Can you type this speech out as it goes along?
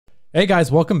Hey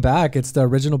guys, welcome back. It's the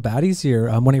original baddies here.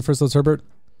 I'm one of your first hosts, Herbert,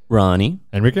 Ronnie,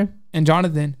 Enrique, and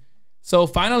Jonathan. So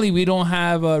finally, we don't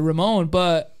have Ramon,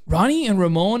 but Ronnie and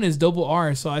Ramon is double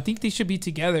R. So I think they should be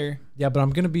together. Yeah, but I'm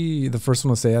gonna be the first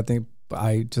one to say I think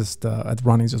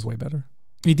Ronnie's just way better.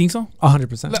 You think so?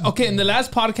 100%. Okay, in the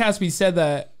last podcast, we said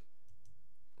that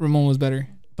Ramon was better.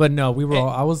 But no, we were all,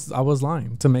 I was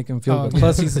lying to make him feel good.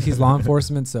 Plus he's law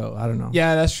enforcement, so I don't know.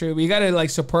 Yeah, that's true. We gotta like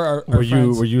support our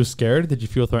friends. Were you scared? Did you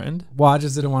feel threatened? Well, I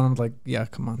just didn't want him to, like, yeah,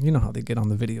 come on. You know how they get on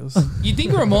the videos. You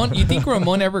think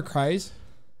Ramon ever cries?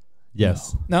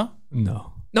 Yes. No?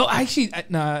 No, actually,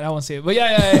 I won't say it. But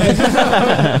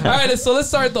yeah. All right, so let's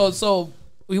start though. So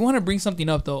we want to bring something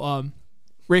up though.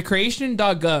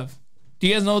 Recreation.gov. Do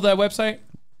you guys know that website?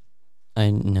 I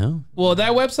know. Well,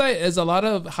 that website is a lot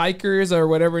of hikers or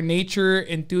whatever nature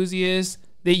enthusiasts.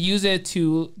 They use it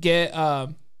to get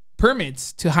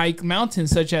permits to hike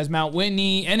mountains such as Mount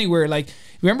Whitney, anywhere. Like,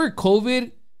 remember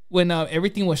COVID when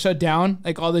everything was shut down,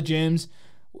 like all the gyms?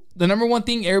 The number one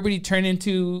thing, everybody turned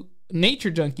into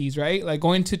nature junkies, right? Like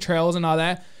going to trails and all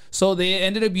that. So they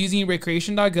ended up using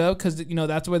recreation.gov because, you know,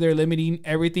 that's where they're limiting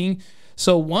everything.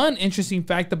 So one interesting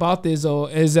fact about this, though,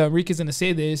 is Rick is going to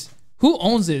say this. Who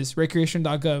owns this,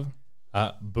 recreation.gov?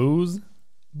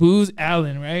 Booz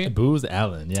Allen, right? Booz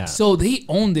Allen, yeah. So they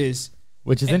own this.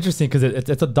 Which is interesting because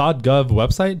it's a .gov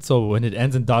website. So when it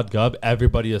ends in .gov,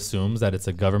 everybody assumes that it's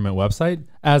a government website,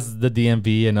 as the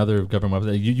DMV and other government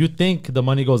websites. You think the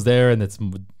money goes there and it's,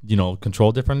 you know,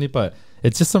 controlled differently, but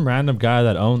it's just some random guy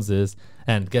that owns this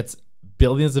and gets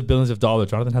billions of dollars.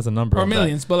 Jonathan has a number. Or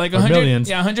millions, but like 100, millions.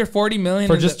 Yeah, 140 million.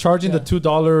 For just charging the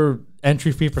 $2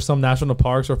 entry fee for some national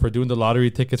parks or for doing the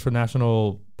lottery tickets for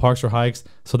national parks or hikes.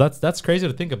 So that's crazy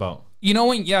to think about. You know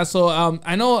when? Yeah. So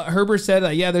I know Herbert said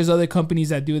that. Yeah, there's other companies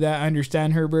that do that. I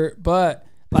understand, Herbert, but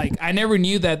like I never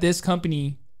knew that this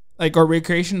company, like, or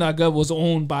recreation.gov, was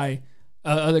owned by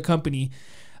other company.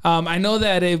 I know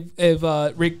that if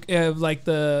like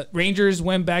the Rangers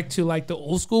went back to like the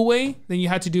old school way, then you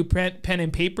had to do pen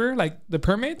and paper, like the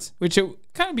permits, which it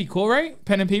kind of be cool, right?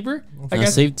 Pen and paper. I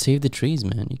guess save the trees,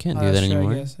 man. You can't do that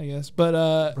anymore. I guess.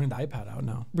 But bring the iPad out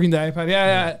now. Bring the iPad.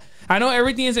 Yeah. I know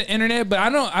everything is the internet, but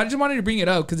I just wanted to bring it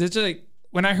up because it's just like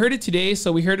when I heard it today.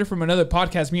 So we heard it from another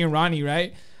podcast, me and Ronnie,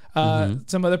 right?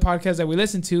 Some other podcasts that we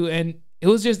listened to, and it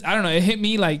was just, I don't know, it hit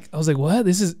me like, I was like, what?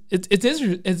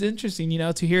 It's interesting, you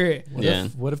know, to hear it.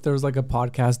 What if there was like a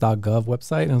podcast.gov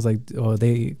website and it was like, oh,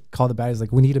 they call the baddies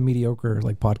like, we need a mediocre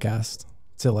like podcast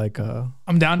to like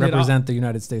I'm down to represent the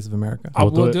United States of America.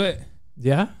 We'll do it.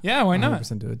 Yeah? Yeah, why not?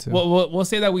 100% do it too. We'll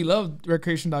say that we love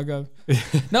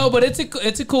recreation.gov. No, but it's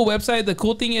a cool website. The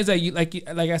cool thing is that you like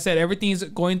I said, everything's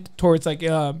going towards like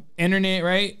internet,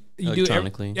 right? You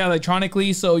electronically.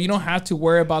 Electronically. So you don't have to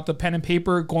worry about the pen and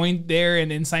paper going there and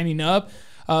then signing up,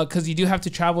 because you do have to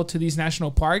travel to these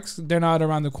national parks. They're not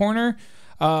around the corner.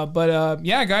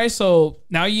 Yeah, guys. So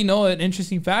now you know an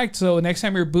interesting fact. So next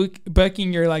time you're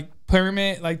booking your like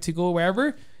permit, like to go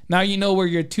wherever, now you know where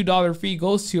your $2 fee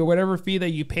goes to, or whatever fee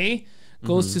that you pay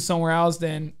goes to somewhere else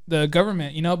than the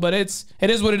government. You know, but it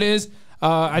is what it is.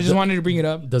 I just wanted to bring it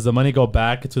up. Does the money go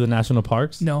back to the national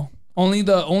parks? No. Only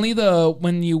the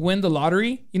when you win the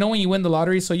lottery, you know, when you win the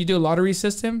lottery, so you do a lottery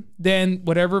system, then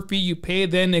whatever fee you pay,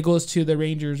 then it goes to the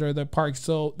Rangers or the parks.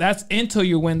 So that's until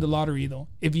you win the lottery, though.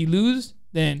 If you lose,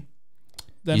 then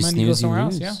the money goes somewhere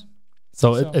else. Yeah.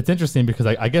 So it's interesting because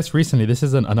I guess recently, this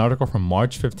is an article from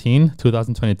March 15,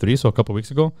 2023, so a couple weeks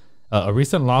ago. A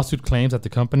recent lawsuit claims that the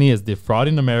company is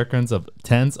defrauding Americans of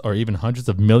tens or even hundreds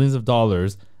of millions of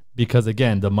dollars because,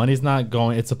 again, the money's not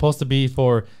going. It's supposed to be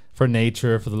for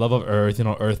nature, for the love of Earth, you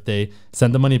know, Earth Day,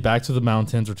 send the money back to the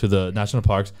mountains or to the national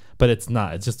parks, but it's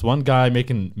not. It's just one guy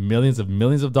making millions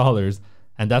of dollars,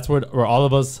 and that's where all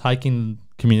of us hiking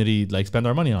community like spend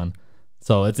our money on.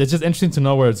 So it's just interesting to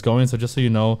know where it's going. So just so you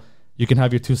know, you can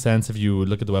have your 2 cents if you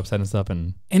look at the website and stuff.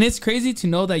 And it's crazy to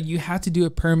know that you have to do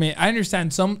a permit. I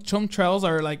understand some trails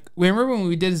are like, remember when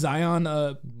we did Zion,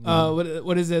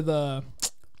 what is it, the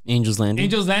Angel's Landing.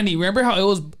 Remember how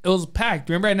it was packed?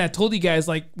 Remember, and I told you guys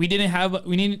like we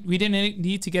didn't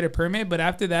need to get a permit, but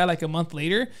after that, like a month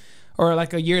later or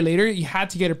like a year later, you had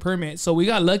to get a permit. So we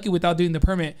got lucky without doing the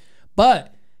permit.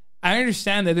 But I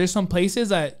understand that there's some places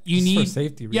that you need for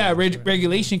safety reasons,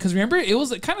 regulation, because remember it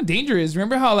was kind of dangerous.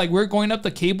 Remember how like we're going up the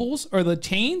cables or the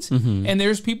chains, and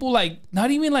there's people like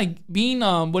not even like being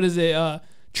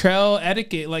trail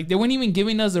etiquette, like they weren't even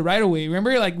giving us the right of way.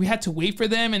 Remember, like we had to wait for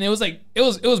them, and it was like it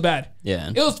was bad. Yeah,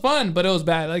 it was fun, but it was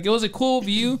bad. Like it was a cool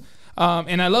view,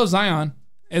 and I love Zion.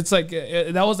 It's like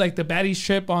that was like the baddies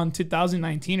trip on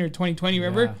 2019 or 2020.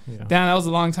 Remember? Yeah. Damn, that was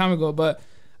a long time ago. But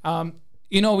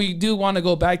we do want to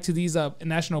go back to these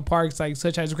national parks, like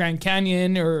such as Grand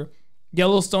Canyon or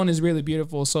Yellowstone is really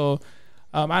beautiful. So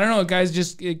I don't know, guys,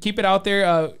 just keep it out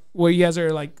there where you guys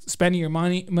are like spending your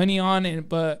money on.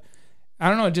 But I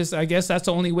don't know, just I guess that's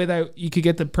the only way that you could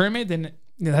get the permit. Then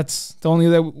that's the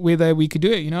only way that we could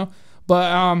do it,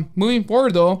 But moving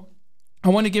forward, though, I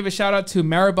want to give a shout out to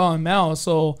Maribel and Mel.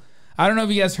 So I don't know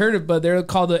if you guys heard it, but they're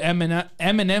called the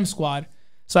M&M Squad.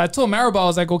 So I told Maribel, I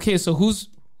was like, okay, so who's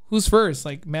first,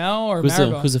 like Mel or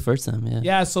Maribel? Who's the first time? Yeah.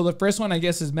 Yeah. So the first one, I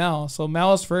guess, is Mel. So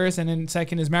Mel is first, and then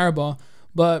second is Maribel.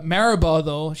 But Maribel,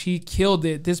 though, she killed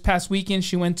it. This past weekend,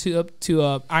 she went up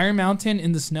to Iron Mountain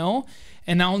in the snow,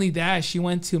 and not only that, she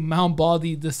went to Mount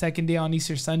Baldy the second day on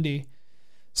Easter Sunday.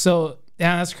 So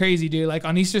yeah, that's crazy, dude. Like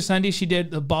on Easter Sunday, she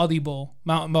did the Baldy Bowl,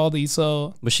 Mountain Baldy.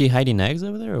 So was she hiding eggs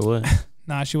over there or what?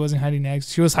 Nah, she wasn't hiding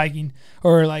eggs. She was hiking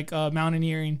or like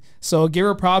mountaineering. So give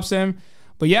her props, them.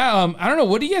 But yeah, I don't know.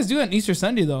 What do you guys do on Easter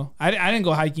Sunday though? I didn't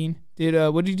go hiking.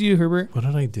 What did you do, Herbert? What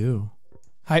did I do?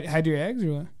 Hide your eggs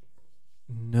or what?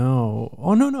 No.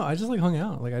 Oh no. I just like hung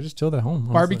out. Like I just chilled at home.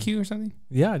 Honestly. Barbecue or something?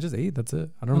 Yeah, I just ate. That's it.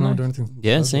 I don't know do anything.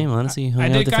 Yeah, special. same. Honestly, hung I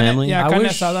out did with the kinda- family. yeah.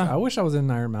 I wish I was in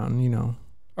Iron Mountain.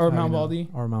 Or Mount Baldy.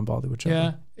 Or Mount Baldy, whichever.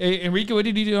 Yeah. Hey, Enrique, what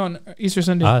did you do on Easter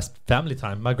Sunday? Family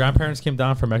time. My grandparents came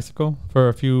down from Mexico for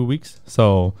a few weeks,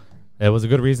 so it was a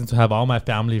good reason to have all my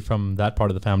family from that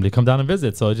part of the family come down and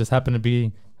visit. So it just happened to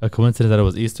be a coincidence that it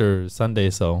was Easter Sunday.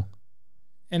 So,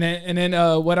 and then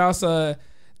what else?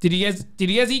 Did you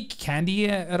guys eat candy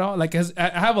at all? Like, I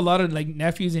have a lot of like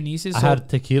nephews and nieces. So I had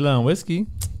tequila and whiskey.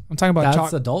 I'm talking about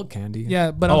That's adult candy. Yeah,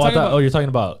 but I'm talking about you're talking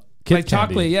about kid like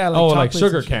candy. chocolate. Yeah, like chocolates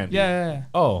sugar and shit. candy. Yeah.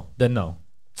 Oh, then no.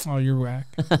 Oh, you're whack.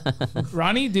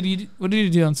 Ronnie, what did you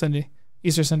do on Sunday?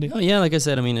 Easter Sunday? Oh yeah, like I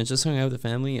said, I mean, I just hung out with the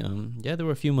family. Yeah, there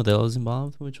were a few modelos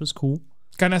involved, which was cool.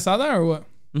 Carne asada or what?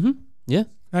 Yeah.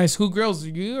 Nice. Who grills,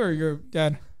 you or your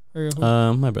dad? Or who?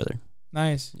 My brother.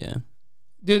 Nice. Yeah.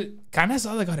 Dude, carne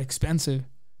asada got expensive.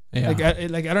 Yeah.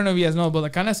 Like I don't know if you guys know, but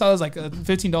like carne asada is like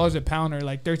 $15 a pound or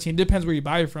like $13. Depends where you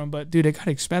buy it from, but dude, it got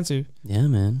expensive. Yeah,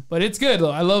 man. But it's good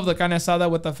though. I love the carne asada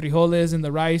with the frijoles and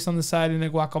the rice on the side and the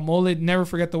guacamole. Never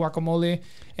forget the guacamole.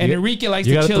 And Enrique likes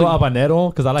the chili. You gotta throw habanero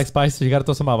because I like spicy. You gotta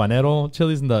throw some habanero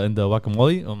chilies in the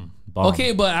guacamole. Bomb.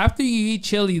 Okay, but after you eat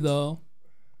chili though,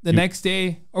 the next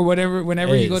day or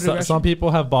whenever you go to the restaurant. Some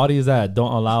people have bodies that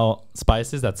don't allow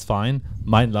spices. That's fine.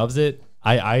 Mine loves it.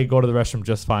 I go to the restroom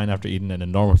just fine after eating an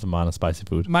enormous amount of spicy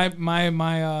food. My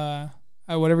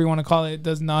whatever you want to call it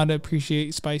does not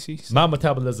appreciate spicy. So. My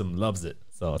metabolism loves it,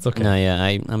 so it's okay. No, yeah,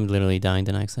 I'm literally dying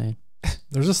the next day.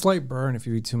 There's a slight burn if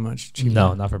you eat too much chili.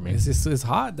 No, not for me. It's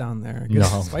hot down there. It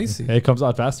gets spicy. It comes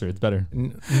out faster. It's better.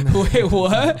 Wait,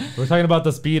 what? We're talking about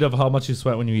the speed of how much you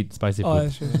sweat when you eat spicy food. Oh,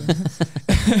 that's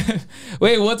true.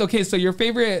 Wait, what's okay? So your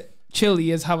favorite chili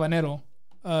is habanero,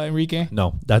 Enrique?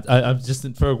 No, that I'm just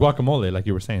for guacamole, like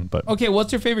you were saying. But okay,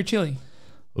 what's your favorite chili?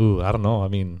 Ooh, I don't know. I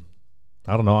mean,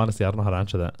 I don't know. Honestly, I don't know how to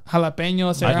answer that.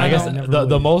 Jalapeno, serrano. I guess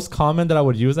the most common that I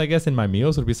would use, I guess, in my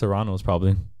meals would be serranos,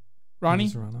 probably. Ronnie?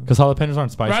 Because jalapenos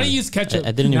aren't spicy. Ronnie used ketchup.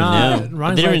 I didn't even know.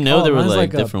 Ronnie's I didn't even know there were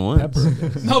like a different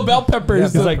ones. No, bell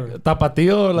peppers. It's like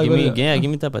tapatio. Like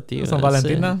give me tapatio. Some That's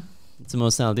Valentina. It's the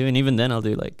most I'll do, and even then I'll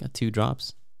do like 2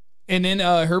 drops. And then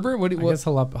Herbert, what? I guess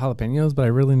jalapenos, but I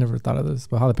really never thought of this.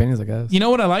 But jalapenos, I guess. You know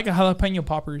what I like? A jalapeno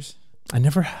poppers. I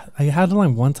had it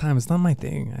like one time. It's not my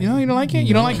thing. You don't like it?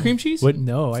 You don't like cream cheese?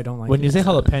 No, I don't like it. When you say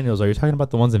jalapenos, are you talking about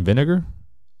the ones in vinegar?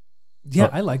 Yeah,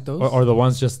 I like those. Or the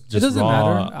ones just it doesn't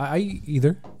raw? matter. I eat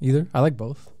either. I like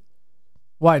both.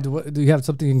 Why? Do you have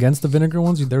something against the vinegar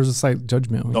ones? There's a slight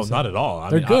judgment. No, not at all.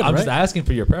 They're good, I'm right? just asking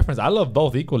for your preference. I love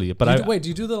both equally. But do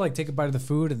you do the like take a bite of the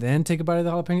food and then take a bite of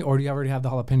the jalapeno, or do you already have the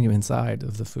jalapeno inside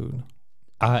of the food?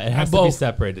 it has to be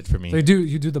separated for me. So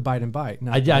you do the bite and bite.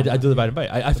 I do the bite and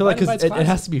bite. I feel like because it has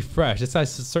classic. to be fresh. It's like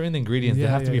certain ingredients that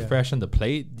have to be fresh on the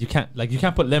plate. You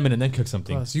can't put lemon and then cook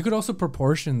something. So you could also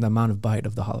proportion the amount of bite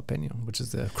of the jalapeno, which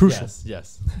is crucial.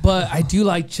 Yes. But I do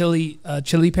like chili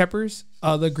peppers.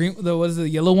 The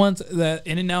yellow ones that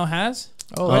In-N-Out has.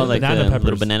 Like banana peppers.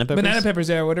 little banana peppers. Banana peppers,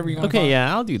 yeah, whatever you want. Okay,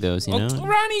 yeah, I'll do those. You know.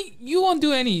 Ronnie, you won't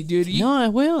do any, dude. No, I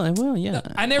will. Yeah.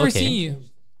 I never seen you.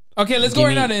 Okay, let's go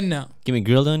right now to In-N-Out. Give me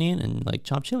grilled onion and like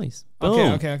chopped chilies.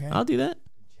 Boom. Okay. I'll do that.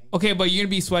 Okay, but you're gonna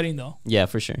be sweating though. Yeah,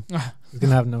 for sure. He's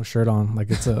gonna have no shirt on, like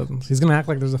he's gonna act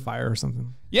like there's a fire or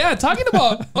something. Yeah, talking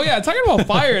about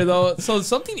fire though. So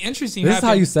something interesting. This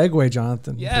happened. is how you segue,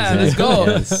 Jonathan. Yeah, let's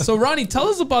go. So Ronnie, tell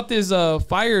us about this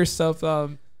fire stuff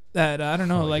that I don't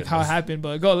know, how it happened,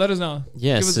 but go, let us know.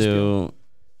 Yeah, so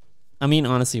I mean,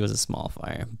 honestly, it was a small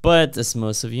fire, but as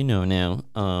most of you know now,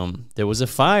 there was a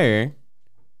fire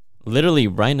literally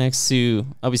right next to.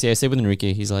 Obviously, I stayed with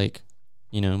Enrique. He's like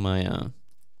you know, my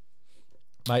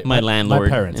landlord, my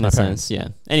parents, in a sense. Yeah.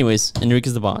 Anyways,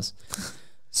 Enrique's the boss.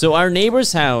 So our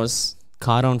neighbor's house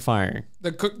caught on fire.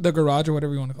 The garage or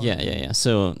whatever you want to call it. Yeah.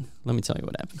 So let me tell you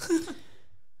what happened.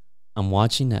 I'm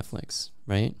watching Netflix,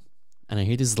 right? And I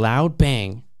hear this loud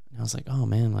bang. And I was like, oh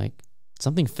man, like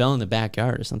something fell in the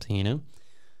backyard or something, you know?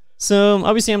 So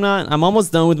obviously I'm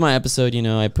almost done with my episode, you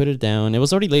know. I put it down. It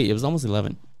was already late. It was almost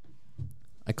 11.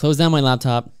 I closed down my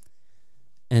laptop,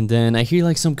 and then I hear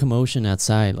like some commotion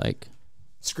outside, like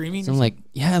Screaming? some like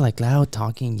loud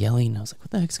talking, yelling. I was like,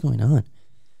 what the heck's going on?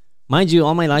 Mind you,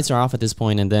 all my lights are off at this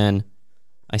point, and then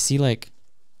I see like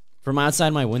from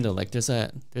outside my window, like there's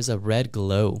a red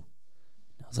glow.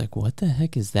 I was like, what the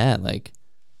heck is that? Like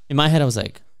in my head, I was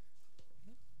like,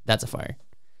 that's a fire.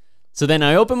 So then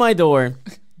I open my door.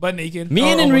 Butt naked. Me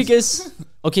and Enriquez.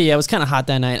 Okay, yeah, it was kind of hot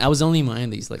that night. I was only in my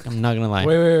undies. Like, I'm not gonna lie.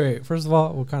 Wait. First of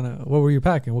all, what were you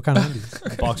packing? What kind of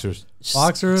undies? Boxers.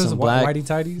 Boxers, Some black, whitey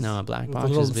tighties. no, black With a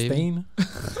boxers, little baby.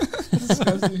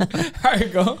 stain. All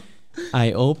right, go.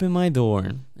 I open my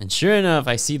door, and sure enough,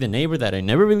 I see the neighbor that I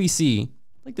never really see,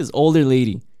 like this older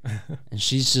lady, and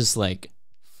she's just like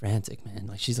frantic, man.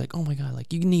 Like she's like, "Oh my god,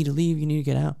 like you need to leave, you need to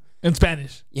get out." In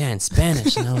Spanish. Yeah, in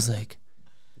Spanish, and I was like,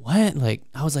 "What?" Like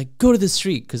I was like, "Go to the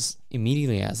street," because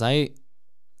immediately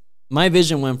my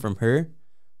vision went from her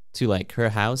to like her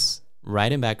house, right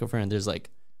in back of her, and there's like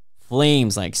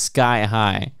flames like sky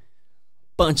high,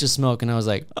 bunch of smoke, and I was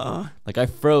like, "Oh!" Like I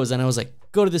froze, and I was like,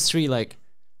 "Go to the street," like.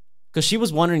 Because she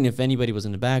was wondering if anybody was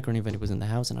in the back or anybody was in the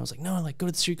house. And I was like, no, like, go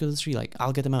to the street. Like,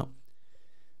 I'll get them out.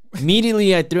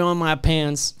 Immediately, I threw on my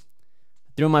pants,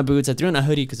 threw on my boots. I threw on a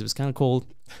hoodie because it was kind of cold.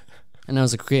 And I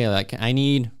was like, okay, like, I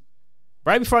need...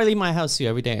 Right before I leave my house, too,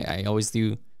 every day, I always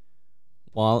do...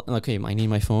 Okay, I need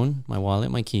my phone, my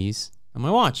wallet, my keys, and my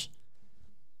watch.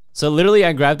 So, literally,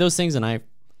 I grabbed those things and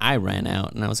I ran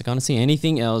out. And I was like, honestly,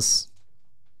 anything else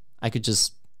I could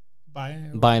just...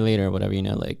 buy later or whatever, you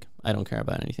know, like I don't care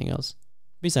about anything else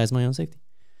besides my own safety.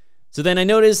 So then I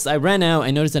noticed that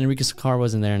Enrique's car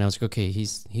wasn't there, and I was like, okay,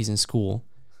 he's in school.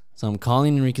 So I'm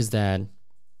calling Enrique's dad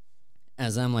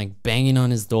as I'm like banging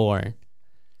on his door,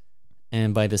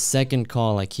 and by the second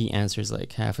call, like he answers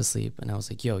like half asleep, and I was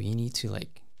like, yo, you need to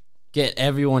like get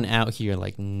everyone out here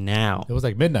like now. It was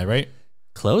like midnight, right?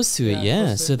 Close to it, yeah.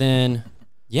 close to So it. then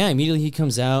yeah, immediately he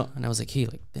comes out, and I was like, hey,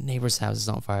 like the neighbor's house is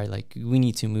on fire. Like we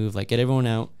need to move. Like get everyone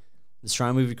out. Let's try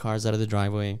and move your cars out of the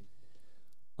driveway.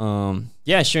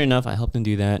 Yeah, sure enough, I helped him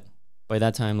do that. By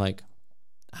that time, like,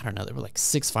 I don't know, there were like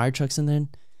 6 fire trucks in there,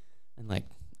 and like,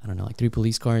 I don't know, like 3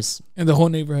 police cars. In the whole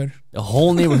neighborhood. The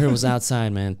whole neighborhood was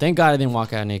outside, man. Thank God I didn't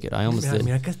walk out naked. I almost did.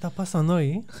 Mira qué está pasando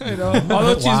ahí. You know,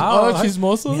 all the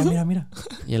chismosos. Mira.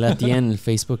 Yeah, at the end,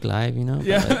 Facebook Live, you know? But,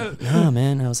 Yeah. like, nah,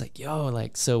 man. I was like, yo,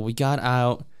 like, so we got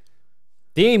out.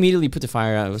 They immediately put the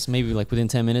fire out. It was maybe like within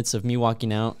 10 minutes of me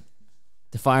walking out.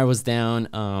 The fire was down.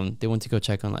 They went to go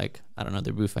check on like, I don't know,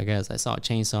 the roof, I guess. I saw a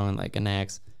chainsaw and like an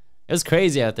axe. It was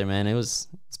crazy out there, man. It's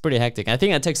pretty hectic. I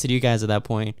think I texted you guys at that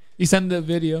point. You sent the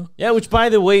video. Yeah, which by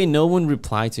the way, no one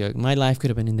replied to. My life could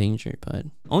have been in danger, but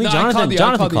only No, I Jonathan. called you.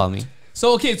 Jonathan called me.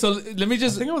 So okay, so let me I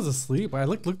just. think I was asleep. I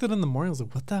looked at it in the morning. I was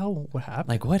like, what the hell? What happened?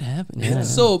 Like, what happened? Yeah.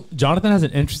 So Jonathan has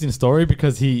an interesting story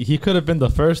because he could have been the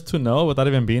first to know without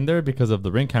even being there because of the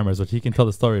Ring cameras, which he can tell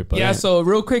the story. But yeah, so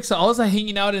real quick, so I was like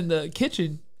hanging out in the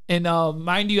kitchen, and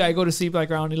mind you, I go to sleep like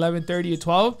around 11:30 or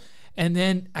 12, and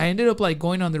then I ended up like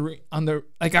going on the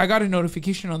like I got a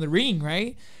notification on the Ring,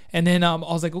 right? And then I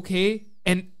was like, okay,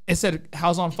 and it said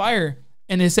house on fire,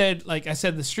 and it said like I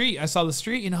said the street, I saw the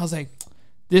street, and I was like,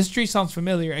 this street sounds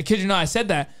familiar. I kid you not, I said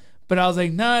that, but I was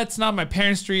like, nah, it's not my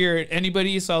parents' street or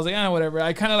anybody. So I was like, whatever.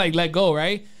 I kind of like let go,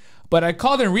 right? But I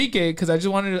called Enrique because I just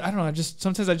wanted to, I don't know,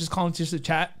 sometimes I just call him just to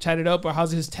chat it up, or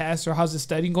how's his test or how's his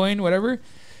studying going, whatever.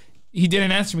 He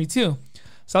didn't answer me too.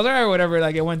 So I was like, all right, whatever,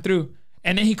 like it went through.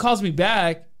 And then he calls me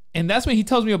back, and that's when he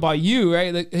tells me about you,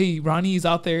 right? Like, hey, Ronnie's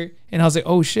out there. And I was like,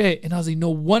 oh shit. And I was like,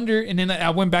 no wonder. And then I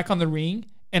went back on the Ring,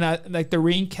 and I like the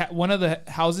Ring one of the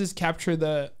houses captured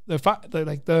the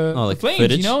flames,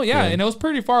 footage? you know? Yeah. Yeah. And it was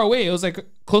pretty far away. It was like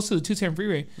close to the 210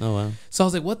 freeway. Oh wow. So I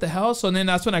was like, what the hell? So then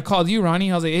that's when I called you,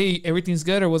 Ronnie. I was like, hey, everything's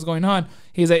good, or what's going on?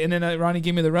 He's like, and then Ronnie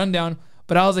gave me the rundown.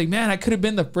 But I was like, man, I could have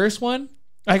been the first one.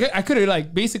 I could have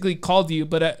like basically called you,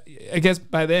 but I guess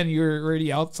by then you were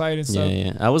already outside and stuff.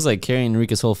 Yeah. I was like carrying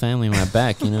Enrique's whole family on my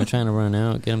back, you know, trying to run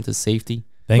out, get him to safety.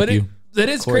 thank you. That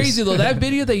is course. crazy though. That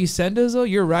video that you sent us though,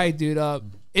 you're right, dude.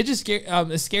 It just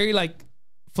it's scary like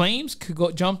flames could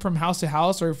go jump from house to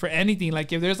house or for anything.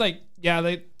 Like if there's like, yeah,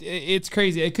 like it's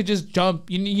crazy. It could just jump.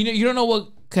 You don't know what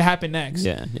could happen next.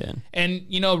 Yeah, yeah. And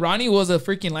Ronnie was a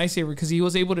freaking lifesaver because he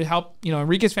was able to help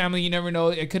Enrique's family. You never know,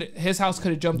 his house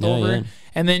could have jumped over. Yeah.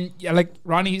 And then like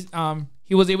Ronnie,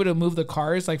 he was able to move the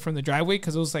cars like from the driveway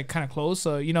because it was like kind of close.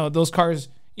 So those cars,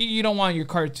 you don't want your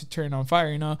car to turn on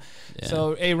fire. Yeah.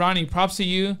 So hey Ronnie, props to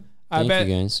you. Thank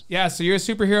you guys. Yeah, so you're a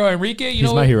superhero. Enrique,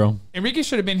 He's my hero. Enrique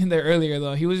should have been in there earlier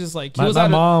though. He was just like my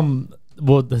mom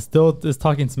still is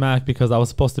talking smack because I was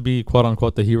supposed to be quote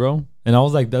unquote the hero, and I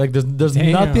was like there's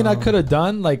nothing I could have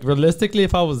done. Like realistically,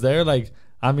 if I was there, like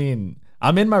I mean,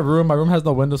 I'm in my room. My room has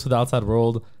no windows to the outside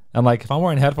world, and like if I'm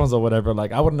wearing headphones or whatever,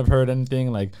 like I wouldn't have heard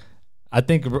anything. Like I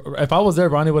think if I was there,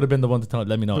 Ronnie would have been the one to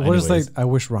let me know. What is like? I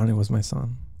wish Ronnie was my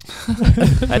son.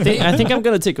 I think I'm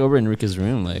gonna take over Enrique's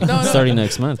room starting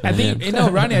next month. Man. I think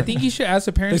Ronnie. I think you should ask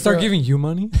the parents. They start giving you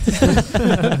money.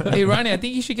 Hey Ronnie, I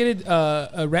think you should get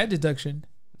a rent deduction.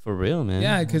 For real, man.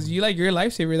 Yeah, because you're a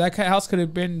lifesaver. That house could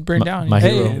have been burned down. My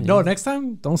Hey, hero. no, next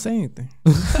time don't say anything.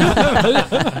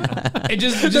 It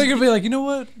just gonna be like, you know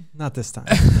what? Not this time.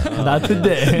 Not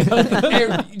today.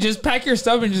 hey, just pack your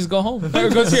stuff and just go home. Or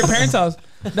go to your parents' house.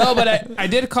 No, but I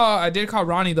did call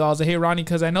Ronnie though. I was like, hey Ronnie,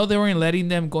 because I know they weren't letting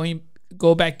them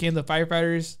go back in, the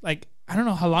firefighters. Like I don't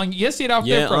know how long. You stayed out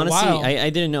there for honestly, a while. I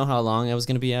didn't know how long I was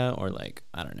gonna be out, or like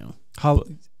I don't know. How?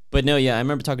 But no, yeah, I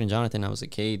remember talking to Jonathan. I was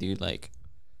like, hey, dude, like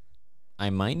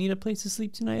I might need a place to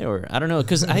sleep tonight, or I don't know,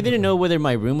 because I didn't know whether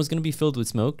my room was gonna be filled with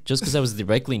smoke just because I was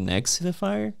directly next to the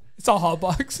fire. It's all hot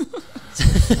box. So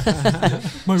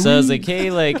I was like,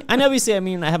 hey, like, and obviously, I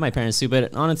mean, I have my parents too,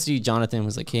 but honestly, Jonathan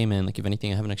was like, hey, man, like, if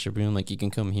anything, I have an extra room, like, you can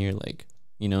come here, like,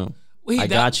 I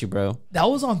got you, bro. That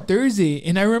was on Thursday,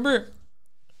 and I remember,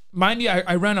 mind you,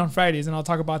 I run on Fridays, and I'll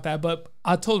talk about that, but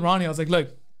I told Ronnie, I was like,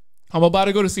 look, I'm about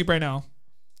to go to sleep right now.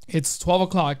 It's 12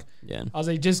 o'clock. Yeah. I was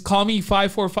like, just call me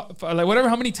 5, 4, 5, like whatever,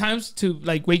 how many times to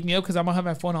like wake me up because I'm gonna have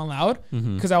my phone on loud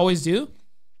because I always do.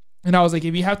 And I was like,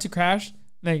 if you have to crash,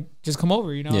 like just come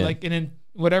over, like, and then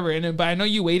whatever. And then, but I know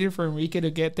you waited for Enrique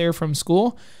to get there from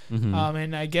school,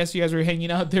 and I guess you guys were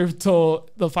hanging out there till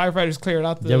the firefighters cleared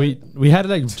out. We had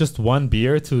like just one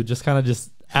beer to just kind of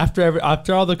just after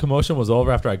all the commotion was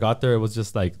over. After I got there, it was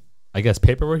just like, I guess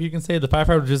paperwork, you can say. The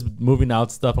firefighter was just moving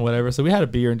out stuff and whatever. So we had a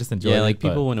beer and just enjoyed it. Yeah, like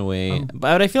people went away.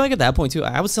 But I feel like at that point too,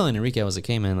 I was telling Enrique, I was like,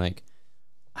 hey man, like,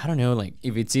 I don't know, like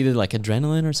if it's either like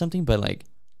adrenaline or something, but like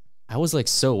I was like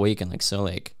so awake and like so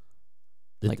like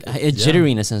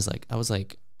jittery in a sense. Like I was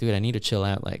like, dude, I need to chill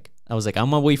out. Like I was like, I'm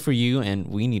gonna wait for you and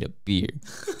we need a beer.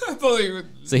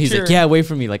 So he's like, yeah, wait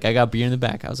for me. Like I got beer in the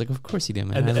back. I was like, of course you did,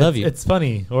 man. I love you. It's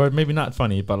funny, or maybe not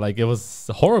funny, but like it was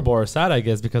horrible or sad, I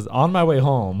guess, because on my way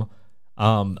home,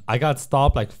 I got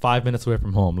stopped like 5 minutes away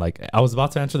from home. Like I was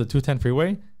about to enter the 210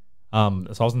 freeway. So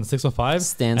I was in the 605.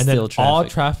 Standstill and then traffic. All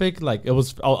traffic, like it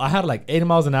was, I had like 80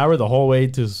 miles an hour the whole way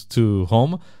to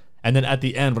home. And then at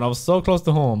the end, when I was so close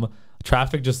to home,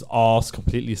 traffic just all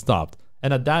completely stopped.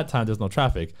 And at that time, there's no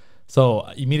traffic. So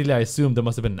immediately I assumed there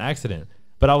must have been an accident.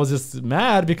 But I was just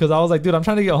mad because I was like, dude, I'm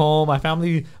trying to get home. My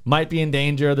family might be in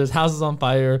danger. There's houses on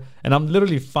fire. And I'm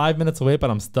literally 5 minutes away, but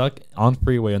I'm stuck on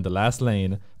freeway in the last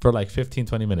lane for like 15,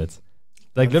 20 minutes.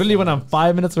 Like that's literally when I'm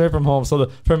 5 minutes away from home. So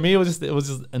for me, it was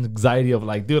just an anxiety of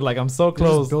like, dude, like I'm so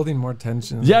close. You're just building more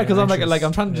tension. Yeah, because I'm like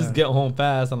I'm trying to just get home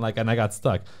fast and I got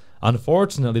stuck.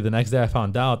 Unfortunately, the next day I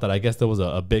found out that I guess there was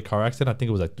a big car accident. I think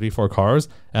it was like 3-4 cars,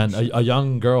 and a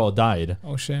young girl died.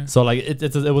 Oh shit! So like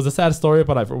it was a sad story,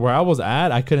 but where I was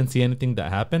at, I couldn't see anything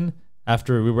that happened.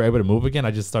 After we were able to move again,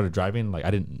 I just started driving. Like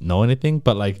I didn't know anything,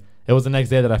 but like it was the next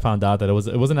day that I found out that it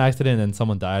was an accident and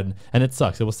someone died, and it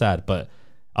sucks. It was sad, but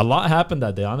a lot happened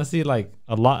that day. Honestly, like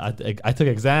a lot. I took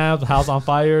exams, house on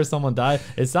fire, someone died.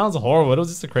 It sounds horrible. It was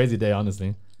just a crazy day,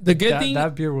 honestly. The good thing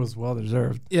that beer was well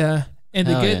deserved. Yeah. And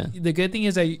the good thing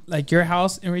is that like your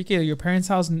house, Enrique, your parents'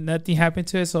 house, nothing happened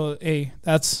to it. So hey,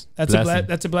 that's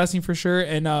a blessing for sure.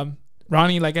 And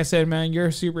Ronnie, like I said, man, you're a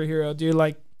superhero, dude.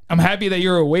 Like I'm happy that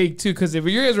you're awake too, because if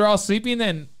you guys were all sleeping,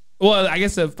 then I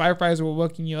guess the firefighters were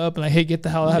waking you up and like, hey, get the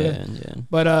hell out of here. Yeah.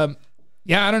 But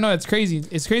yeah, I don't know. It's crazy.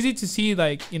 It's crazy to see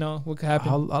like what could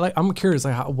happen. I'm curious,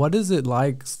 like what is it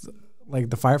like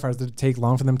the firefighters? Did it take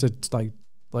long for them to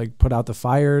like put out the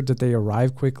fire? Did they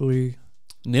arrive quickly?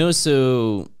 No,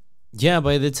 so yeah,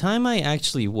 by the time I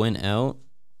actually went out,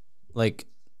 like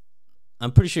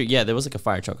I'm pretty sure, yeah, there was like a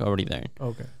fire truck already there.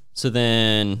 Okay. So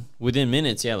then within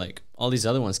minutes, yeah, like all these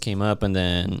other ones came up, and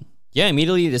then yeah,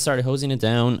 immediately they started hosing it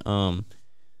down.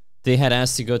 They had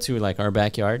asked to go to like our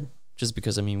backyard just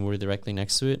because I mean we're directly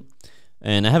next to it.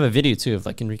 And I have a video too of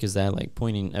like Enrique's dad like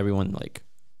pointing everyone like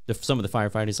some of the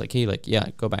firefighters like, hey, like, yeah,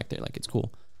 go back there, like it's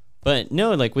cool. But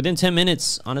no, like within 10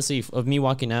 minutes, honestly, of me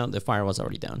walking out, the fire was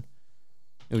already down.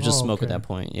 It was just smoke at that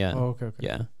point. Yeah. Oh, okay.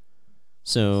 Yeah.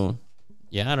 So,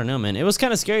 yeah, I don't know, man. It was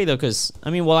kind of scary though, because I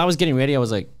mean, while I was getting ready, I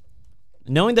was like,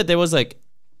 knowing that there was like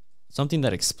something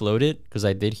that exploded, because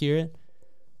I did hear it.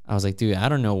 I was like, dude, I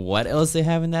don't know what else they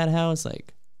have in that house.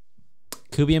 Like,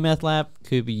 could be a meth lab,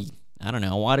 could be, I don't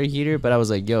know, a water heater. But I was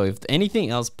like, yo, if anything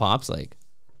else pops, like,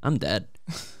 I'm dead.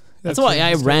 That's why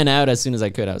I ran out as soon as I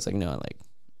could. I was like, no, like,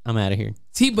 I'm out of here.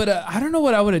 See, but I don't know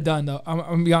what I would have done though. I'm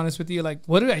gonna be honest with you. Like,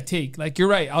 what did I take? Like, you're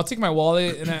right. I'll take my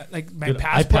wallet and like my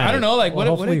passport. I don't know. Like, what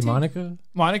did I take?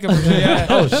 Monica for sure. Yeah.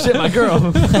 Oh shit, my girl.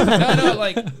 No,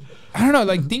 like, I don't know.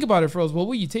 Like, think about it, Froze. What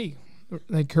would you take?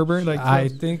 Like Herbert, like I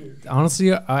think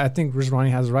honestly, I think Rich Ronnie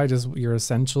has it right. Just your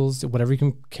essentials, whatever you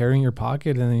can carry in your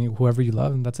pocket, and then whoever you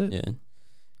love, and that's it. Yeah.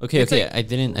 Okay. It's Okay. like- I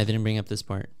didn't bring up this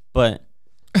part, but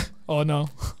oh no.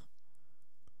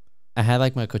 I had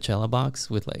like my Coachella box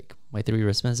with like my 3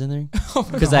 wristbands in there, Oh,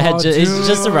 because I had it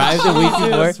just arrived a week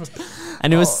before,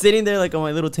 and it was sitting there like on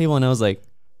my little table, and I was like,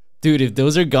 dude, if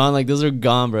those are gone, like those are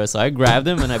gone, bro. So I grabbed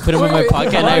them and I put them in my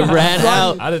pocket and I ran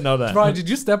out. I didn't know that. Bro, did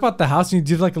you step out the house and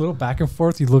you did like a little back and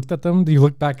forth? You looked at them, you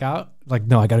looked back out. Like,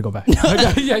 no, I gotta go back.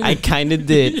 I kind of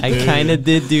did. I kind of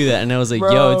did do that, and I was like,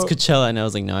 Bro. "Yo, it's Coachella," and I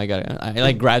was like, "No, I gotta." I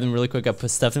like grabbed them really quick. I put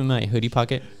stuff in my hoodie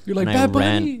pocket. You're like, and I bad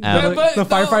buddy. ran out. Like, the No.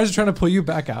 firefighters are trying to pull you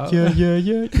back out. Yeah.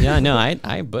 Yeah, no,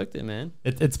 I booked it, man.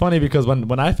 It's funny because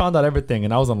when I found out everything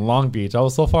and I was in Long Beach, I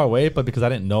was so far away, but because I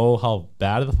didn't know how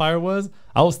bad the fire was,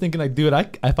 I was thinking like, dude,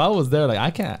 if I was there, like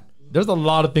I can't. There's a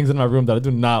lot of things in my room that I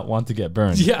do not want to get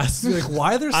burned. Yes. Like,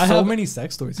 why are there I so have- many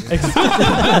sex toys here?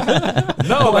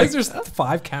 No, Why like is there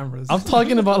 5 cameras? I'm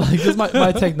talking about like just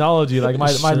my technology, like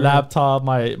my Sure. laptop,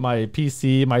 my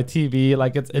PC, my TV,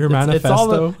 like it's Your it's all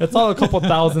manifesto. it's all a couple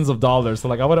thousands of dollars. So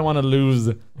like I wouldn't want to lose,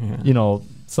 you know,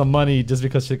 some money just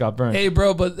because shit got burned. Hey,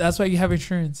 bro, but that's why you have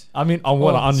insurance. I mean, on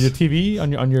what? Well, On your TV?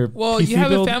 On your Well, PC you have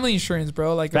bill? a family insurance,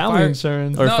 bro. Like a family fire-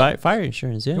 insurance. Or No. fire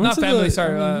insurance, yeah. You went not to family, the-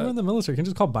 sorry, I mean, you're in the military. Can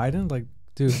you just call Biden? Like,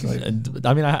 dude, like,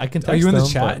 I mean, I can text are you in the them,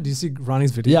 chat? but- Do you see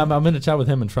Ronnie's video? Yeah, I'm in the chat with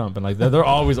him and Trump, and like they're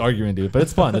always arguing, dude. But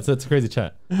it's fun. It's a crazy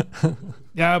chat.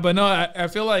 Yeah, but no, I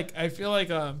feel like I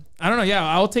don't know. Yeah,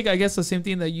 I'll take I guess the same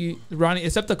thing that you, Ronnie,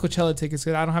 except the Coachella tickets.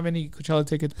 Cause I don't have any Coachella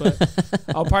tickets, but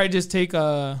I'll probably just take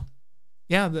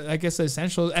I guess the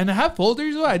essentials. And I have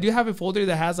folders. Though. I do have a folder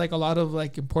that has like a lot of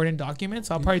like important documents.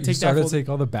 I'll probably You take that started to folder. take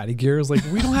all the baddie gears. Like,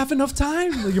 we don't have enough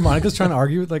time. Like, your Monica's trying to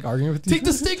arguing with you. Take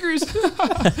the stickers.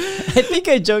 I think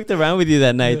I joked around with you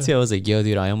that night too. I was like, "Yo,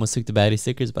 dude, I almost took the baddie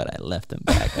stickers, but I left them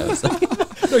back." I was like,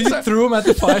 No, you threw them at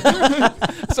the fire.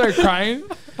 Start crying.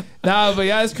 Nah, but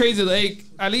yeah, it's crazy. Like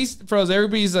at least for us,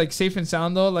 everybody's like safe and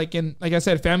sound though. Like I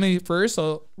said, family first.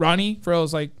 So Ronnie, for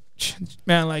us, like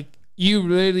man, like you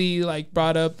really like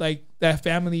brought up like that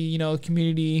family, you know,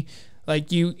 community.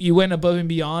 Like you went above and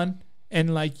beyond,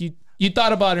 and like you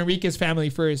thought about Enrique's family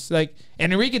first. Like,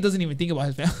 and Enrique doesn't even think about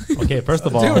his family. Okay, first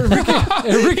of all, Dude,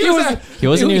 Enrique was, he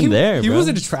wasn't even there, He bro. was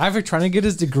in traffic trying to get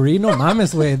his degree. No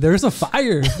mames, way. There's a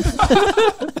fire.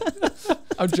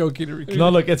 I'm joking, Enrique. no,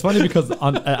 look, it's funny because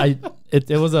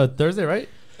it was a Thursday, right?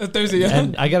 Thursday, yeah.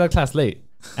 And I got out of class late.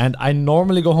 And I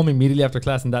normally go home immediately after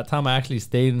class. And that time I actually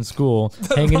stayed in school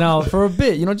hanging out for a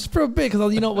bit, you know, just for a bit.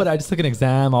 Because, you know what, I just took an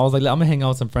exam. I was like, I'm going to hang out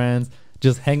with some friends.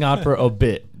 Just hang out for a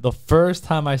bit. The first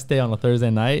time I stay on a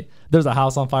Thursday night, there's a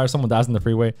house on fire. Someone dies on the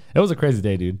freeway. It was a crazy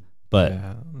day, dude. But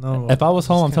Yeah, no. if I was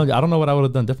home, I'm telling you, I don't know what I would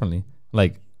have done differently.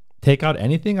 Like, take out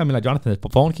anything. I mean, like Jonathan,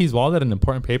 phone keys, wallet, and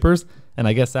important papers, and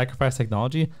I guess sacrifice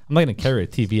technology. I'm not gonna carry a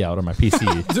TV out or my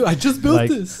PC. Dude, I just built like,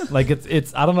 this. like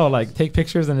it's I don't know. Like, take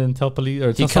pictures and then tell police or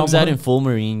He tell comes out someone. in full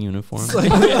Marine uniform. Like,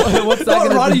 What's that no,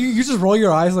 gonna Ronnie, do? you just roll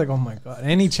your eyes like, oh my god,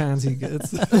 any chance he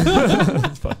gets.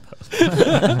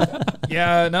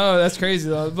 Yeah, no, that's crazy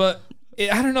though. But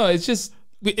I don't know. It's just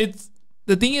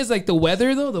the thing is like the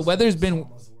weather though. The weather's been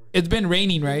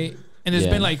raining, right? And there's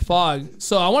Yeah. been like fog.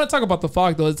 So I want to talk about the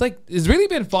fog though. It's really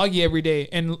been foggy every day.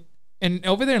 And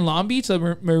over there in Long Beach,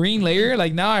 the marine layer,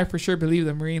 like now I for sure believe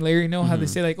the marine layer. You know how they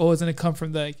say like, oh, it's gonna come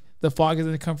from the fog is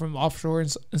gonna come from offshore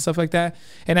and stuff like that.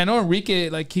 And I know Enrique,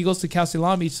 like he goes to Cal State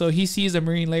Long Beach, so he sees the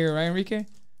marine layer, right, Enrique?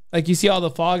 Like you see all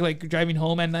the fog, like driving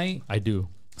home at night. I do.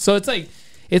 So it's like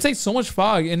so much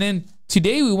fog. And then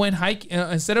today we went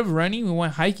instead of running, we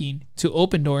went hiking to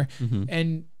Open Door.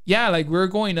 And yeah, like we're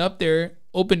going up there,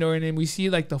 Open Door, and then we see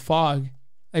like the fog.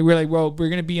 Like we're like, bro, we're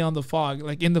gonna be on the fog,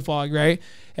 like in the fog, right?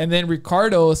 And then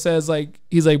Ricardo says like,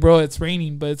 he's like, bro, it's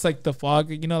raining, but it's like the fog,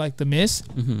 you know, like the mist.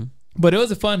 But it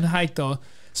was a fun hike though.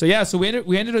 So yeah, so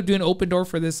we ended up doing Open Door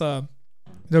for this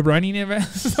the running event.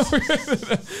 So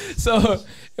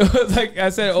it was like I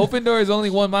said, open door is only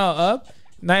 1 mile up,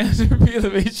 900 feet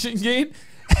elevation gain,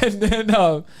 and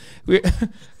then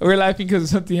we're laughing because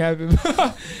something happened.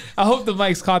 I hope the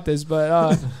mics caught this,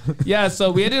 but yeah.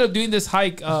 So we ended up doing this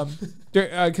hike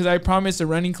because I promised a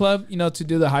running club, to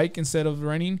do the hike instead of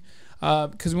running,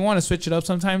 because we want to switch it up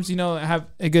sometimes, have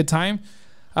a good time.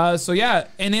 So yeah,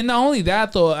 and then not only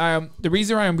that though, the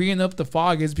reason why I'm bringing up the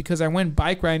fog is because I went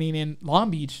bike riding in Long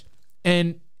Beach,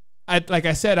 and like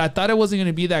I said, I thought it wasn't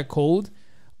gonna be that cold,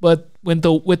 but with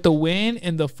the wind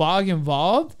and the fog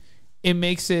involved,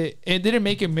 it didn't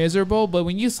make it miserable. But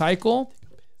when you cycle,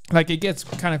 like it gets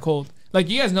kind of cold. Like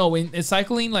you guys know when it's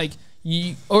cycling, like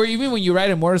or even when you ride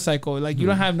a motorcycle, like you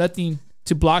don't have nothing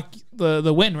to block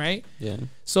the wind, right? Yeah.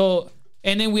 So.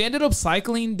 And then we ended up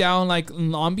cycling down like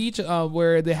Long Beach,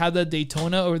 where they had the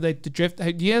Daytona or like the drift.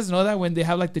 Do you guys know that when they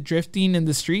have like the drifting in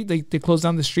the street, they close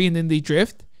down the street and then they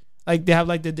drift, like they have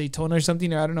like the Daytona or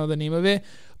something, or I don't know the name of it.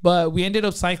 But we ended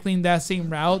up cycling that same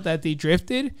route that they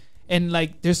drifted, and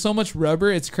like there's so much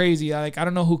rubber, it's crazy. Like I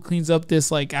don't know who cleans up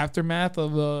this like aftermath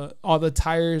of all the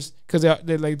tires because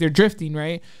they're drifting,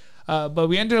 right? But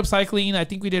we ended up cycling. I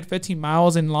think we did 15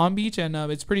 miles in Long Beach, and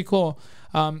it's pretty cool.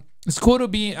 It's cool to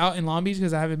be out in Long Beach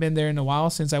because I haven't been there in a while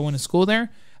since I went to school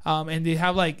there. And they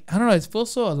have like, I don't know, it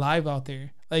feels so alive out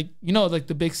there. Like, like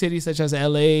the big cities such as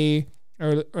LA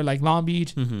or like Long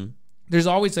Beach. Mm-hmm. There's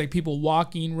always like people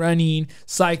walking, running,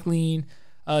 cycling,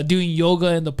 doing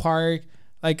yoga in the park.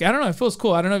 Like, I don't know, it feels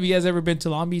cool. I don't know if you guys ever been to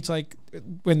Long Beach, like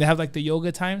when they have like the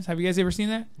yoga times. Have you guys ever seen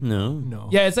that? No.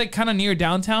 Yeah, it's like kind of near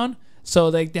downtown. So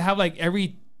like they have like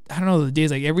I don't know the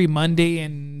days, like every Monday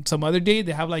and some other day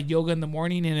they have like yoga in the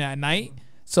morning and at night.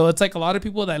 So it's like a lot of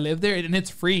people that live there and it's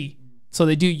free. So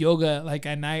they do yoga like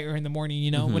at night or in the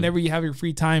morning, whenever you have your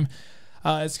free time.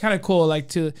 It's kind of cool.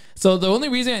 So the only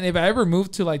reason if I ever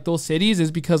moved to like those cities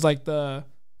is because like the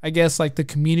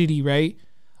community, right?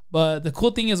 But the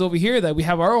cool thing is over here that we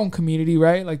have our own community,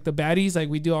 right? Like the baddies, like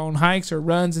we do our own hikes or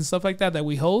runs and stuff like that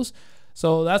we host.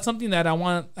 So that's something that I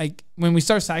want, like when we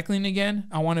start cycling again,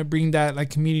 I want to bring that like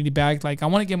community back. Like I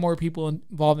want to get more people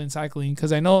involved in cycling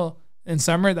because I know in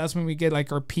summer, that's when we get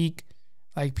like our peak,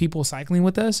 like people cycling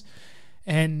with us.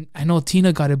 And I know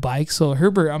Tina got a bike. So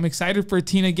Herbert, I'm excited for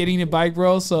Tina getting a bike,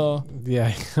 bro. So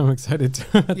yeah, I'm excited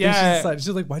too. Yeah. She's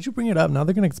like, why'd you bring it up? Now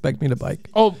they're going to expect me to bike.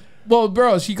 Oh, well,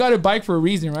 bro, she got a bike for a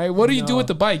reason, right? What do you do with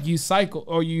the bike? You cycle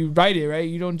or you ride it, right?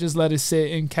 You don't just let it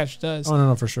sit and catch dust. Oh,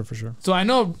 no, for sure. So I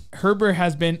know Herbert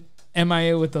has been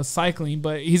MIA with the cycling,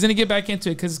 but he's going to get back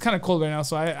into it because it's kind of cold right now.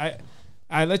 So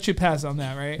I let you pass on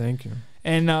that, right? Thank you.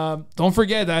 And don't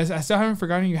forget that I still haven't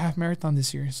forgotten your half marathon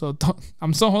this year. So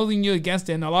I'm still holding you against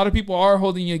it. And a lot of people are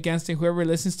holding you against it. Whoever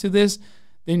listens to this,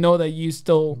 they know that you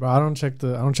still... Bro, I don't check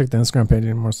the Instagram page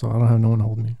anymore, so I don't have no one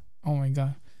holding me. Oh, my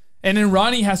God. And then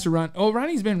Ronnie has to run. Oh,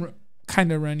 Ronnie's been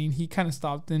kind of running. He kind of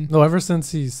stopped. No, ever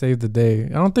since he saved the day. I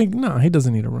don't think, he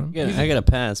doesn't need to run. I got to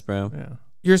pass, bro. Yeah.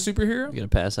 You're a superhero? I got to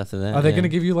pass after that. Are they going to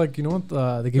give you like, you know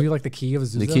what? They give you like the key of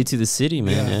Azusa? The key to the city,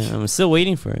 man. Yeah. I'm still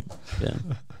waiting for it. Yeah.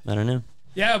 I don't know.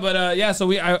 Yeah, but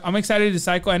so I'm excited to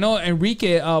cycle. I know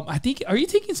Enrique, I think, are you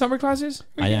taking summer classes?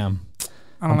 Enrique? I am.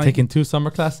 I'm taking 2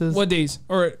 summer classes. What days?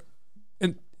 Or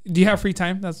do you have free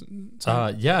time?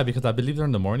 Yeah, because I believe they're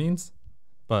in the mornings.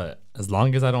 But as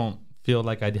long as I don't feel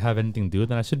like I have anything to do,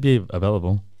 then I should be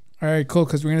available. All right, cool.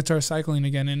 Because we're gonna start cycling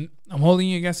again, and I'm holding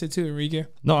you against it too, Enrique.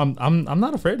 No, I'm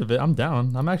not afraid of it. I'm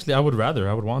down. I would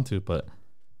want to, but.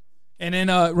 And then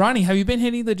Ronnie, have you been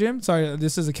hitting the gym? Sorry,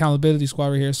 this is accountability squad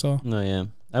right here. So. No, yeah,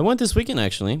 I went this weekend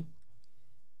actually.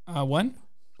 One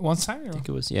time. I think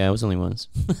it was. Yeah, it was only once.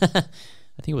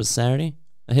 I think it was Saturday.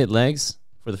 I hit legs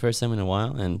for the first time in a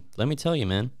while, and let me tell you,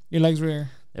 man, your legs were.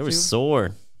 They were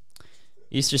sore.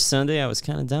 Easter Sunday, I was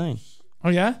kind of dying. Oh,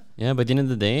 yeah? Yeah, by the end of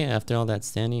the day, after all that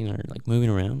standing or like moving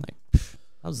around, like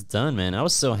I was done, man. I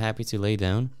was so happy to lay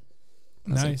down.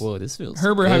 I was like, whoa, this feels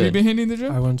Herbert, good. Have you been hitting the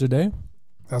gym? I went today.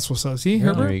 That's what's up. See, yeah.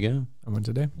 Herbert? There you go. I went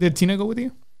today. Did Tina go with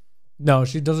you? No,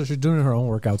 she does it. She's doing her own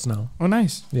workouts now. Oh,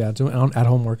 nice. Yeah, doing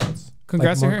at-home workouts.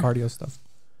 Congrats to her. Cardio stuff.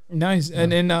 Nice. Yeah.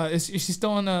 And then is she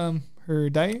still on her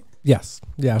diet? Yes.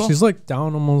 Yeah, cool. She's like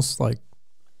down almost like,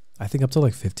 I think up to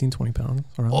like 15, 20 pounds.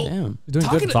 Around. Oh, damn. You're doing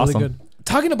good. It's awesome. Really good.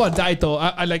 Talking about diet though,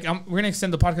 we're gonna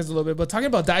extend the podcast a little bit, but talking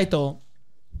about diet though,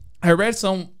 I read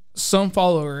some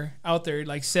follower out there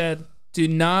like said, do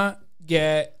not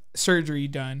get surgery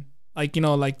done like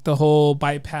like the whole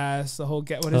bypass, the whole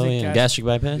what is it? Gastric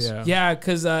bypass. Yeah,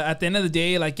 because at the end of the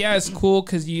day, like, yeah, it's cool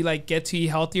because you like get to eat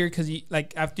healthier because you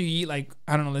like after you eat like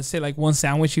I don't know, let's say like one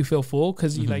sandwich, you feel full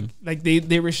because you like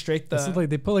they restrict the. Like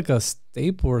they put like a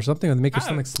staple or something and make your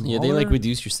stomach smaller. Yeah, they like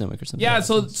reduce your stomach or something. Yeah,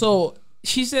 so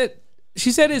she said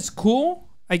it's cool,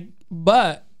 like,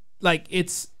 but like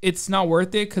it's not worth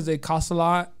it because it costs a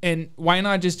lot. And why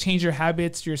not just change your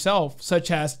habits yourself,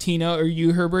 such as Tina or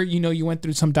you, Herbert? You went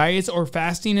through some diets or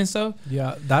fasting and stuff.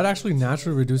 Yeah, that actually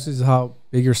naturally reduces how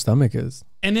big your stomach is.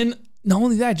 And then not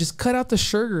only that, just cut out the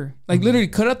sugar. Like literally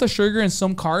cut out the sugar and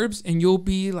some carbs and you'll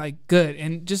be like good.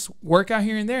 And just work out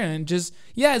here and there and just,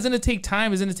 yeah, it's gonna take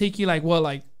time. It's gonna take you like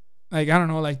I don't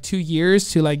know, like 2 years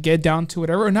to like get down to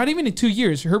whatever, or not even in 2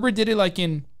 years. Herbert did it like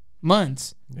in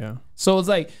months. Yeah. So it's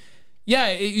like,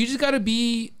 yeah, you just gotta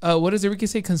be what does Enrique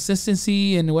say?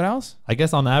 Consistency and what else? I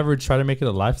guess on average, try to make it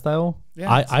a lifestyle.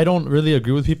 Yeah, I don't really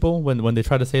agree with people when they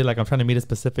try to say like I'm trying to meet a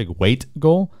specific weight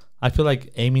goal. I feel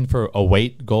like aiming for a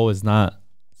weight goal is not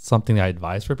something I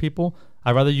advise for people.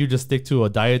 I'd rather you just stick to a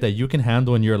diet that you can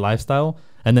handle in your lifestyle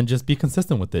and then just be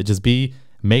consistent with it.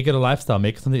 Make it a lifestyle.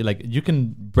 Make it something like you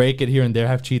can break it here and there,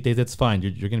 have cheat days. It's fine.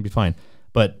 You're going to be fine.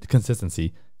 But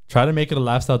consistency. Try to make it a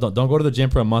lifestyle. Don't go to the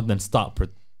gym for a month and then stop for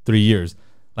 3 years.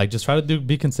 Like just try to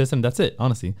be consistent. That's it,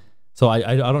 honestly. So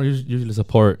I don't usually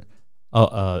support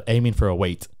aiming for a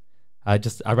weight. I'd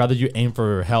rather you aim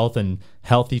for health and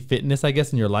healthy fitness, I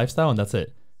guess, in your lifestyle, and that's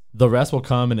it. The rest will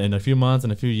come in a few months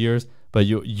and a few years, but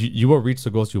you will reach the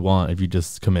goals you want if you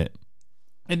just commit.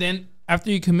 And then after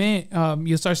you commit,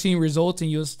 you'll start seeing results and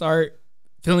you'll start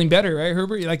feeling better, right,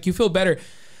 Herbert? Like you feel better.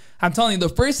 I'm telling you, the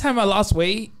first time I lost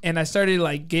weight and I started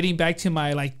like getting back to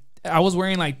my like, I was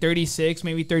wearing like 36,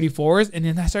 maybe 34s, and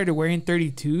then I started wearing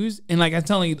 32s. And like I'm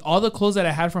telling you, all the clothes that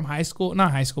I had from high school, not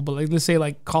high school, but like let's say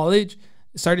like college,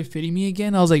 started fitting me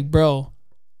again. I was like, bro,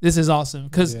 this is awesome.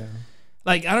 Cause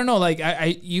like, I don't know, like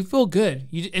you feel good.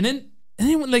 And then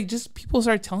when, like just people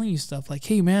start telling you stuff like,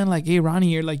 hey man, like, hey Ronnie,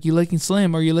 you're like, you looking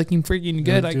slim or you're looking freaking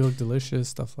good. Like you look delicious,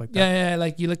 stuff like that. Yeah,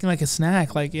 like you looking like a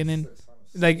snack. Like, and then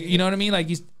like, you know what I mean? Like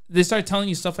they start telling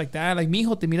you stuff like that. Like,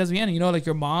 mijo, te miras bien. You know, like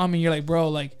your mom, and you're like, bro,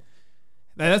 like,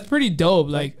 that's pretty dope.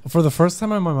 Like for the first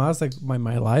time in my mom's like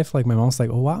my life, like my mom's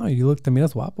like, oh wow, you look to me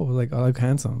that's guapo. Like I look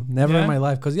handsome. Never in my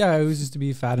life, because I always used to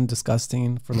be fat and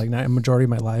disgusting for like a majority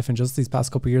of my life. And just these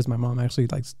past couple of years, my mom actually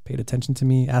like paid attention to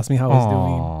me, asked me how I was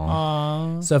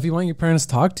doing. Aww. So if you want your parents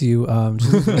to talk to you,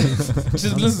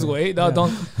 just lose weight. No,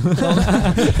 don't.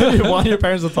 You want your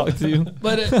parents to talk to you.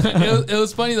 But it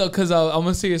was funny though, because I'm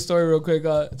gonna say a story real quick.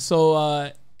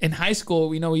 In high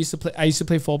school, I used to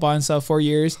play football and stuff 4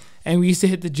 years, and we used to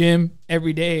hit the gym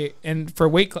every day and for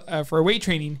weight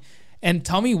training. And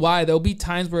tell me why there'll be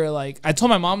times where like I told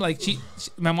my mom, like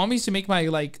my mom used to make my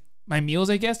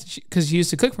meals, I guess, because she used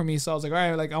to cook for me. So I was like, all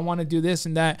right, like I want to do this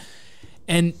and that.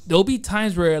 And there'll be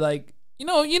times where like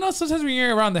sometimes when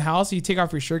you're around the house, you take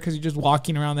off your shirt because you're just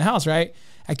walking around the house, right?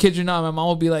 I kid you not, my mom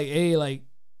will be like, hey, like,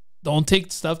 don't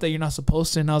take stuff that you're not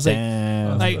supposed to. And I was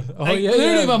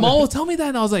literally, my mom will tell me that,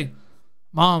 and I was like,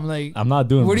 Mom, like, I'm not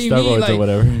doing what do you steroids mean? Like, or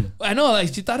whatever. I know,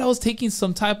 like, she thought I was taking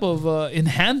some type of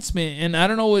enhancement, and I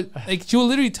don't know what. Like, she will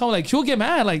literally tell, like, she'll get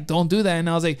mad, like, don't do that. And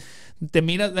I was like,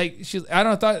 Demina, like, I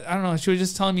don't know. She was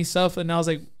just telling me stuff, and I was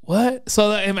like, what?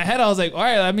 So in my head, I was like, all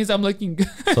right, that means I'm looking good.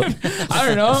 So, I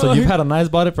don't know. So you've had a nice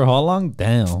body for how long?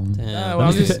 Damn.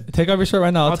 Well, take off your shirt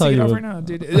right now. I'll tell take you. it off right now,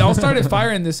 dude. I'll start a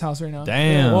fire in this house right now.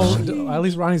 Damn. well, at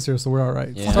least Ronnie's here, so we're all right.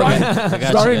 Yeah.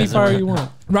 Start any fire you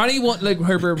want. Ronnie won't, like,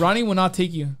 Herbert. Ronnie will not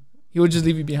take you. He would just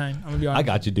leave you behind. I'm gonna be honest. I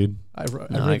got you, dude. I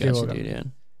got you, dude. Yeah.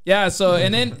 Yeah. So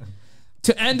and then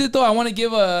to end it though, I want to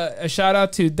give a shout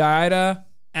out to Daida,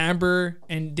 Amber,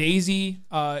 and Daisy.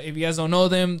 If you guys don't know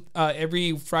them,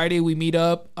 every Friday we meet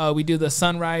up. We do the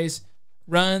sunrise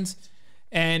runs,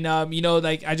 and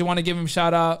like I just want to give them a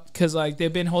shout out because like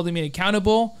they've been holding me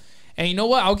accountable. And you know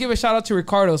what? I'll give a shout out to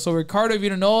Ricardo. So Ricardo, if you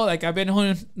don't know, like I've been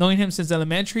knowing him since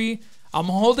elementary. I'm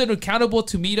holding accountable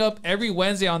to meet up every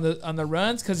Wednesday on the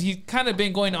runs because he's kind of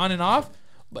been going on and off,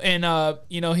 and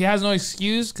he has no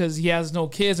excuse because he has no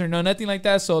kids or nothing like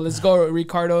that. So let's go,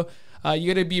 Ricardo.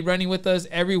 You're gonna be running with us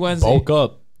every Wednesday. Bulk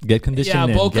up, get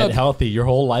conditioned, get up. healthy. Your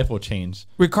whole life will change.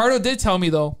 Ricardo did tell me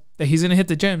though that he's gonna hit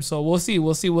the gym, so we'll see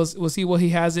what he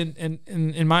has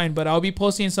in mind. But I'll be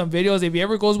posting some videos. If he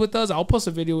ever goes with us, I'll post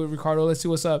a video with Ricardo. Let's see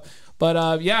what's up.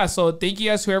 But so thank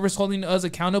you guys, whoever's holding us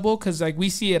accountable, because like we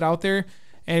see it out there,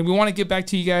 and we want to get back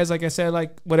to you guys. Like I said,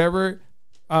 like whatever.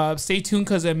 Stay tuned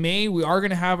because in May we are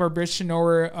gonna have our British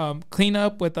Norway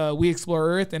cleanup with We Explore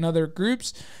Earth and other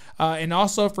groups, and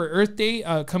also for Earth Day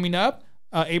coming up.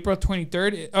 April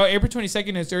 23rd. April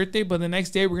 22nd is Earth Day, but the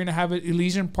next day we're gonna have it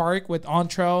Elysian Park with On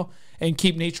Trail and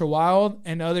Keep Nature Wild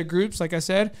and other groups, like I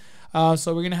said.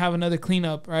 So we're gonna have another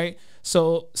cleanup, right?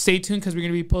 So stay tuned because we're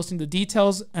gonna be posting the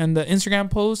details and the Instagram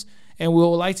post, and we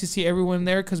would like to see everyone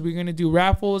there because we're gonna do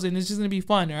raffles and it's just gonna be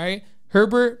fun, all right?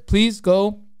 Herbert, please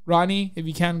go. Ronnie, if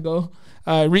you can go.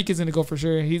 Rick is gonna go for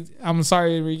sure. I'm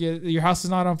sorry, Rick, your house is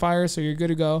not on fire, so you're good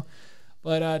to go.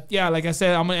 But yeah, like I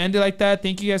said, I'm gonna end it like that.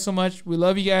 Thank you guys so much. We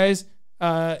love you guys.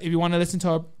 If you want to listen to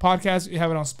our podcast, we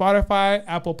have it on Spotify,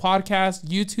 Apple Podcasts,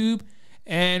 YouTube,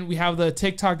 and we have the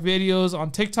TikTok videos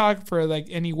on TikTok for like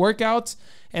any workouts.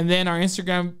 And then our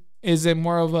Instagram is a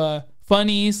more of a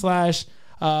funny /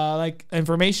 like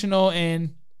informational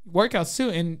and workouts too,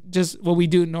 and just what we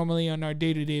do normally on our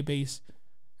day-to-day base.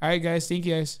 All right, guys. Thank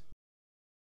you guys.